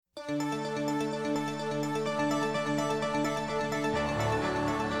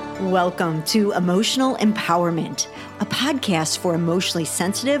Welcome to Emotional Empowerment, a podcast for emotionally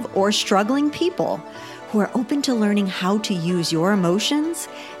sensitive or struggling people who are open to learning how to use your emotions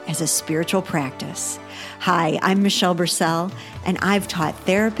as a spiritual practice. Hi, I'm Michelle Bursell, and I've taught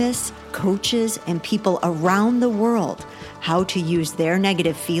therapists, coaches, and people around the world how to use their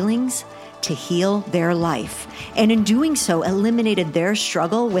negative feelings to heal their life, and in doing so, eliminated their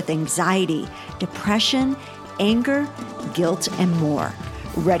struggle with anxiety, depression, anger, guilt, and more.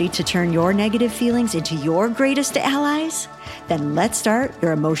 Ready to turn your negative feelings into your greatest allies? Then let's start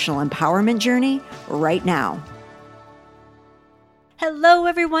your emotional empowerment journey right now. Hello,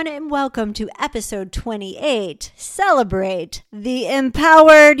 everyone, and welcome to episode 28. Celebrate the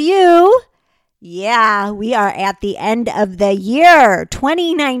empowered you. Yeah, we are at the end of the year.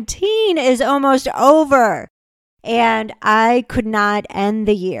 2019 is almost over. And I could not end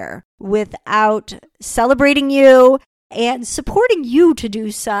the year without celebrating you and supporting you to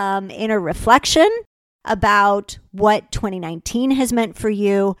do some inner reflection about what 2019 has meant for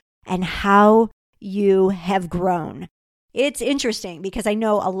you and how you have grown. It's interesting because I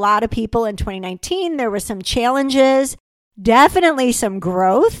know a lot of people in 2019, there were some challenges, definitely some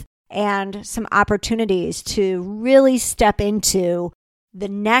growth and some opportunities to really step into the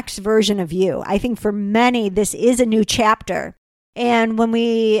next version of you. I think for many, this is a new chapter. And when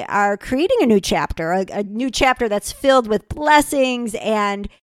we are creating a new chapter that's filled with blessings and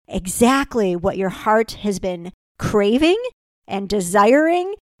exactly what your heart has been craving and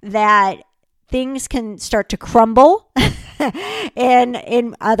desiring, that things can start to crumble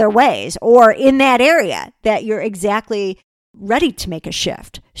in other ways, or in that area that you're exactly ready to make a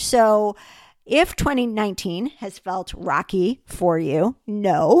shift. So if 2019 has felt rocky for you,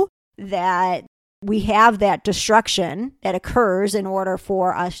 know that we have that destruction that occurs in order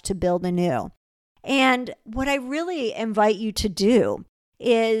for us to build anew. And what I really invite you to do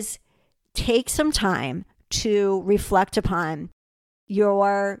is take some time to reflect upon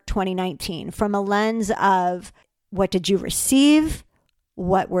your 2019 from a lens of what did you receive,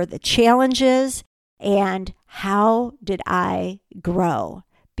 what were the challenges, and how did I grow?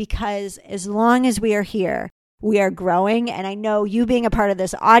 Because as long as we are here, we are growing. And I know you being a part of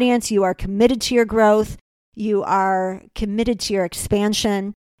this audience, you are committed to your growth. You are committed to your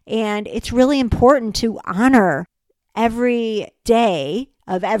expansion. And it's really important to honor every day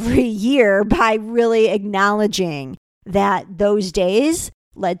of every year by really acknowledging that those days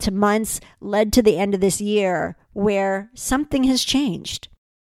led to months, led to the end of this year where something has changed.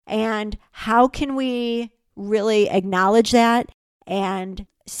 And how can we really acknowledge that and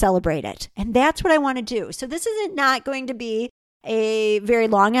celebrate it? And that's what I want to do. So this isn't not going to be a very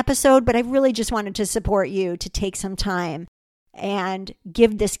long episode, but I really just wanted to support you to take some time and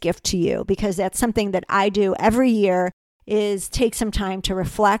give this gift to you, because that's something that I do every year, is take some time to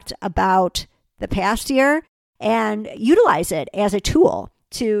reflect about the past year and utilize it as a tool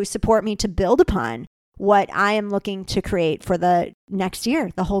to support me to build upon what I am looking to create for the next year,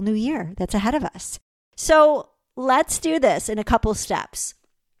 the whole new year that's ahead of us. So let's do this in a couple steps.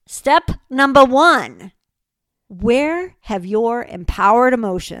 Step number 1, where have your empowered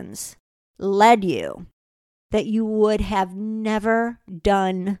emotions led you that you would have never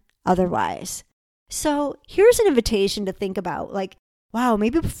done otherwise? So here's an invitation to think about, like, wow,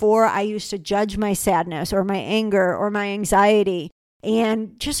 maybe before I used to judge my sadness or my anger or my anxiety.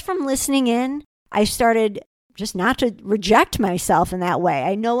 And just from listening in, I started just not to reject myself in that way.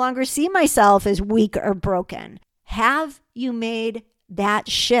 I no longer see myself as weak or broken. Have you made that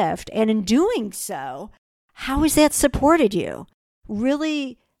shift? And in doing so, how has that supported you?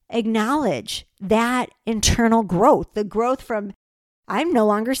 Really acknowledge that internal growth, the growth from I'm no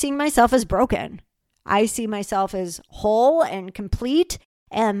longer seeing myself as broken. I see myself as whole and complete,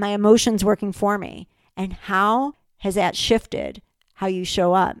 and my emotions working for me. And how has that shifted how you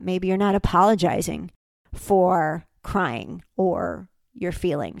show up? Maybe you're not apologizing for crying or your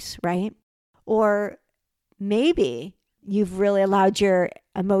feelings, right? Or maybe you've really allowed your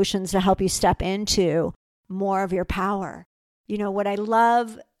emotions to help you step into more of your power. You know, what I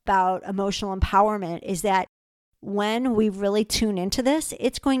love about emotional empowerment is that when we really tune into this,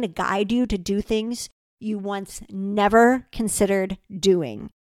 it's going to guide you to do things you once never considered doing.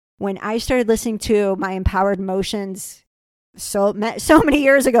 When I started listening to my empowered emotions so many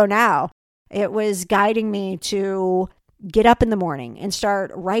years ago now, it was guiding me to get up in the morning and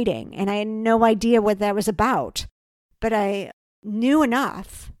start writing. And I had no idea what that was about. But I knew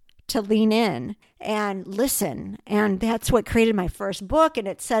enough to lean in and listen. And that's what created my first book. And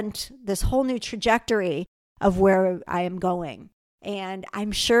it sent this whole new trajectory of where I am going. And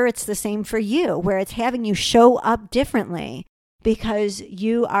I'm sure it's the same for you, where it's having you show up differently because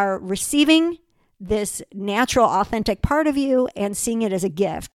you are receiving this natural, authentic part of you and seeing it as a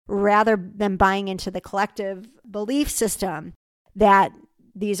gift rather than buying into the collective belief system that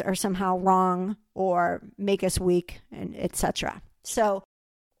these are somehow wrong or make us weak, and etc. So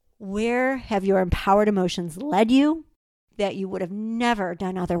where have your empowered emotions led you that you would have never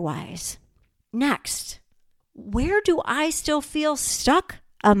done otherwise? Next, where do I still feel stuck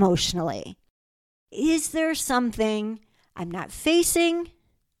emotionally? Is there something I'm not facing?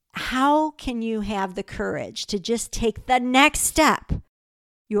 How can you have the courage to just take the next step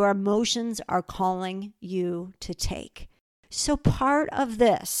your emotions are calling you to take? So part of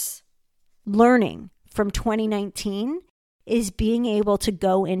this learning from 2019 is being able to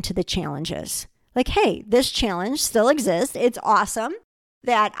go into the challenges. Like, hey, this challenge still exists. It's awesome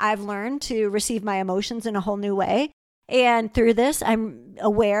that I've learned to receive my emotions in a whole new way. And through this, I'm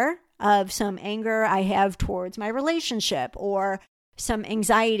aware of some anger I have towards my relationship, or some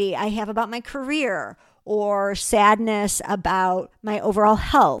anxiety I have about my career, or sadness about my overall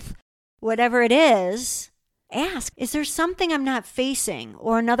health. Whatever it is, ask, is there something I'm not facing?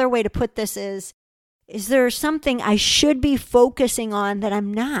 Or another way to put this is there something I should be focusing on that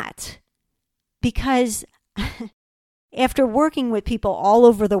I'm not? Because after working with people all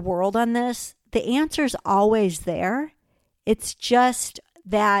over the world on this, the answer's always there. It's just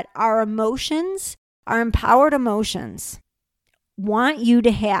that our emotions, our empowered emotions, want you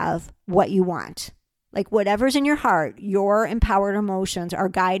to have what you want. Like whatever's in your heart, your empowered emotions are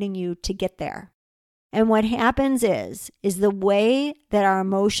guiding you to get there. And what happens is the way that our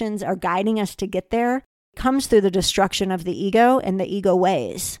emotions are guiding us to get there comes through the destruction of the ego and the ego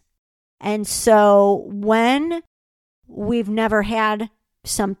ways. And so when we've never had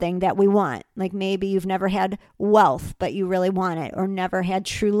something that we want, like maybe you've never had wealth, but you really want it, or never had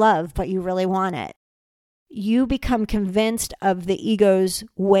true love, but you really want it, you become convinced of the ego's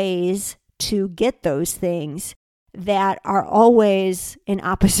ways to get those things that are always in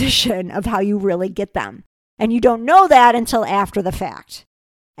opposition of how you really get them. And you don't know that until after the fact.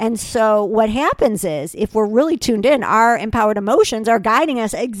 And so what happens is, if we're really tuned in, our empowered emotions are guiding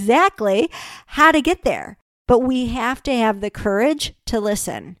us exactly how to get there. But we have to have the courage to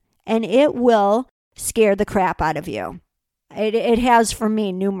listen, and it will scare the crap out of you. It has for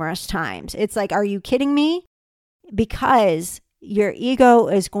me numerous times. It's like, are you kidding me? Because your ego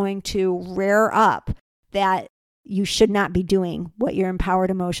is going to rear up that you should not be doing what your empowered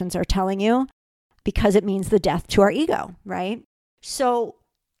emotions are telling you, because it means the death to our ego, right? So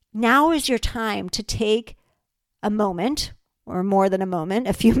now is your time to take a moment, or more than a moment,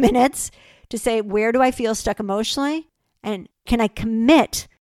 a few minutes, to say, where do I feel stuck emotionally? And can I commit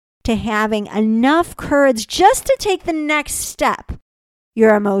to having enough courage just to take the next step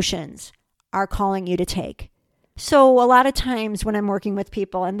your emotions are calling you to take? So a lot of times when I'm working with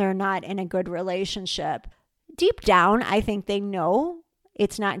people and they're not in a good relationship, deep down, I think they know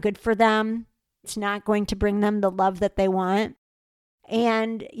it's not good for them. It's not going to bring them the love that they want.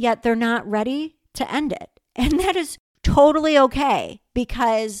 And yet they're not ready to end it. And that is totally okay,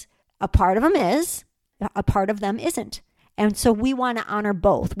 because a part of them is, a part of them isn't. And so we want to honor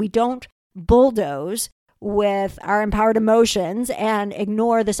both. We don't bulldoze with our empowered emotions and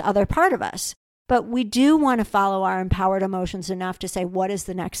ignore this other part of us. But we do want to follow our empowered emotions enough to say, what is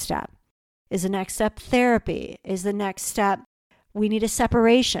the next step? Is the next step therapy? Is the next step, we need a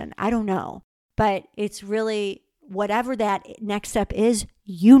separation? I don't know. But it's really, whatever that next step is,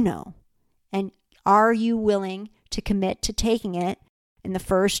 you know. And are you willing to commit to taking it in the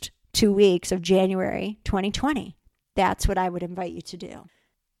first 2 weeks of January 2020? That's what I would invite you to do.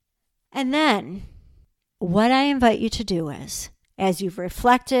 And then what I invite you to do is, as you've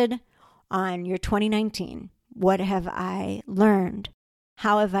reflected on your 2019, what have I learned?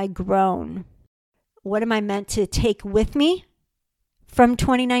 How have I grown? What am I meant to take with me from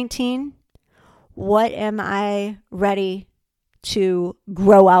 2019? What am I ready to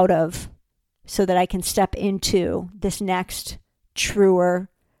grow out of so that I can step into this next truer,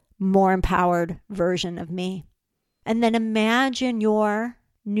 more empowered version of me? And then imagine your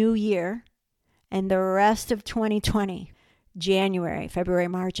new year and the rest of 2020, January, February,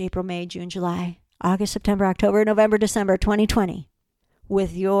 March, April, May, June, July, August, September, October, November, December 2020,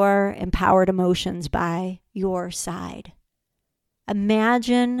 with your empowered emotions by your side.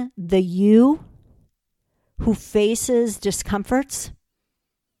 Imagine the you who faces discomforts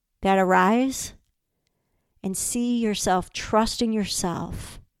that arise, and see yourself trusting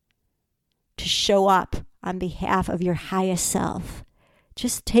yourself to show up on behalf of your highest self.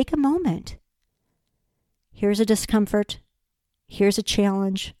 Just take a moment. Here's a discomfort. Here's a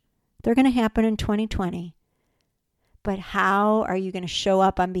challenge. They're going to happen in 2020. but how are you going to show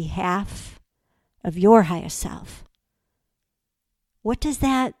up on behalf of your highest self? What does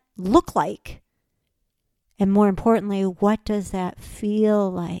that look like? And more importantly, what does that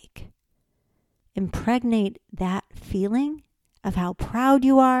feel like? Impregnate that feeling of how proud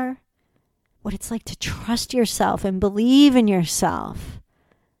you are, what it's like to trust yourself and believe in yourself,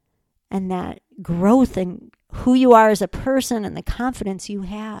 and that growth in who you are as a person and the confidence you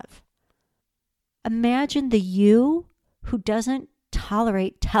have. Imagine the you who doesn't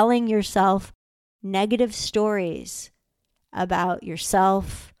tolerate telling yourself negative stories about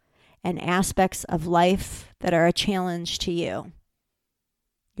yourself and aspects of life that are a challenge to you.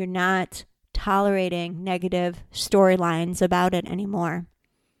 You're not tolerating negative storylines about it anymore.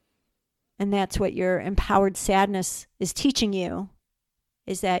 And that's what your empowered sadness is teaching you,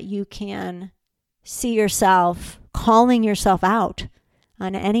 is that you can see yourself calling yourself out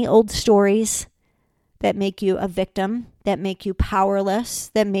on any old stories that make you a victim, that make you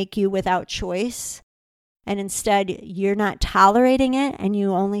powerless, that make you without choice. And instead, you're not tolerating it and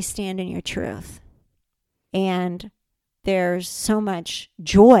you only stand in your truth. And there's so much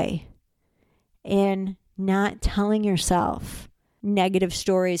joy in not telling yourself negative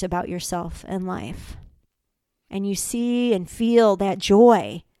stories about yourself and life. And you see and feel that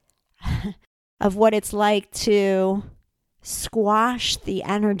joy of what it's like to squash the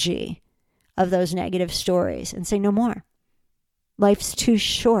energy of those negative stories and say, no more. Life's too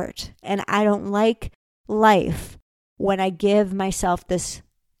short, and I don't like life when I give myself this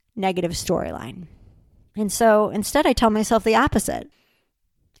negative storyline. And so instead, I tell myself the opposite.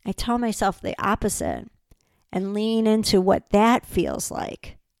 I tell myself the opposite and lean into what that feels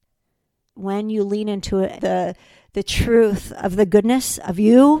like. When you lean into the truth of the goodness of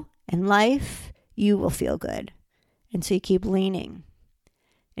you and life, you will feel good. And so you keep leaning.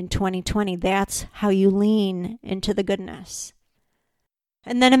 In 2020, that's how you lean into the goodness.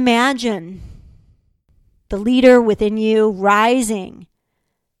 And then imagine the leader within you rising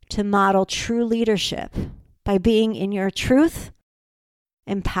to model true leadership by being in your truth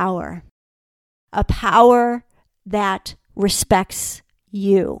and power. A power that respects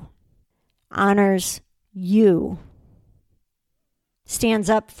you, honors you, stands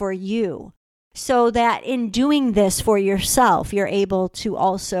up for you, so that in doing this for yourself, you're able to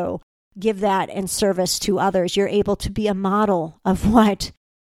also give that in service to others. You're able to be a model of what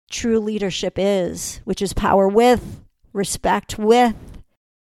true leadership is, which is power with, respect with,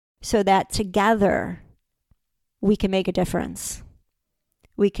 so that together we can make a difference.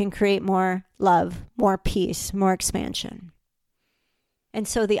 We can create more love, more peace, more expansion. And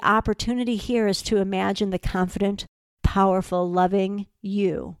so the opportunity here is to imagine the confident, powerful, loving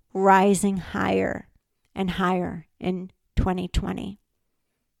you rising higher and higher in 2020.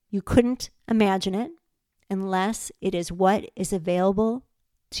 You couldn't imagine it unless it is what is available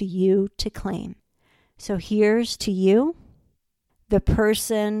to you to claim. So here's to you, the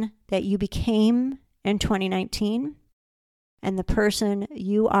person that you became in 2019, and the person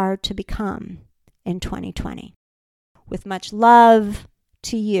you are to become in 2020. With much love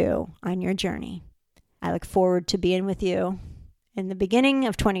to you on your journey. I look forward to being with you in the beginning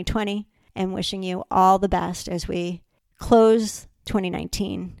of 2020 and wishing you all the best as we close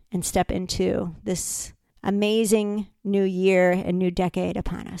 2019 and step into this amazing new year and new decade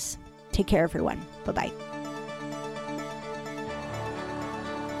upon us. Take care, everyone. Bye-bye.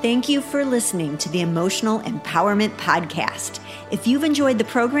 Thank you for listening to the Emotional Empowerment Podcast. If you've enjoyed the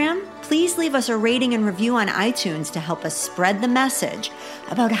program, please leave us a rating and review on iTunes to help us spread the message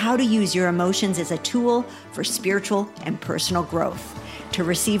about how to use your emotions as a tool for spiritual and personal growth. To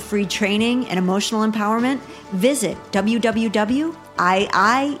receive free training and emotional empowerment, visit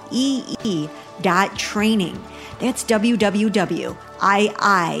www.iiee.training. That's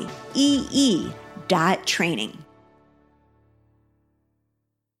www.iiee.training.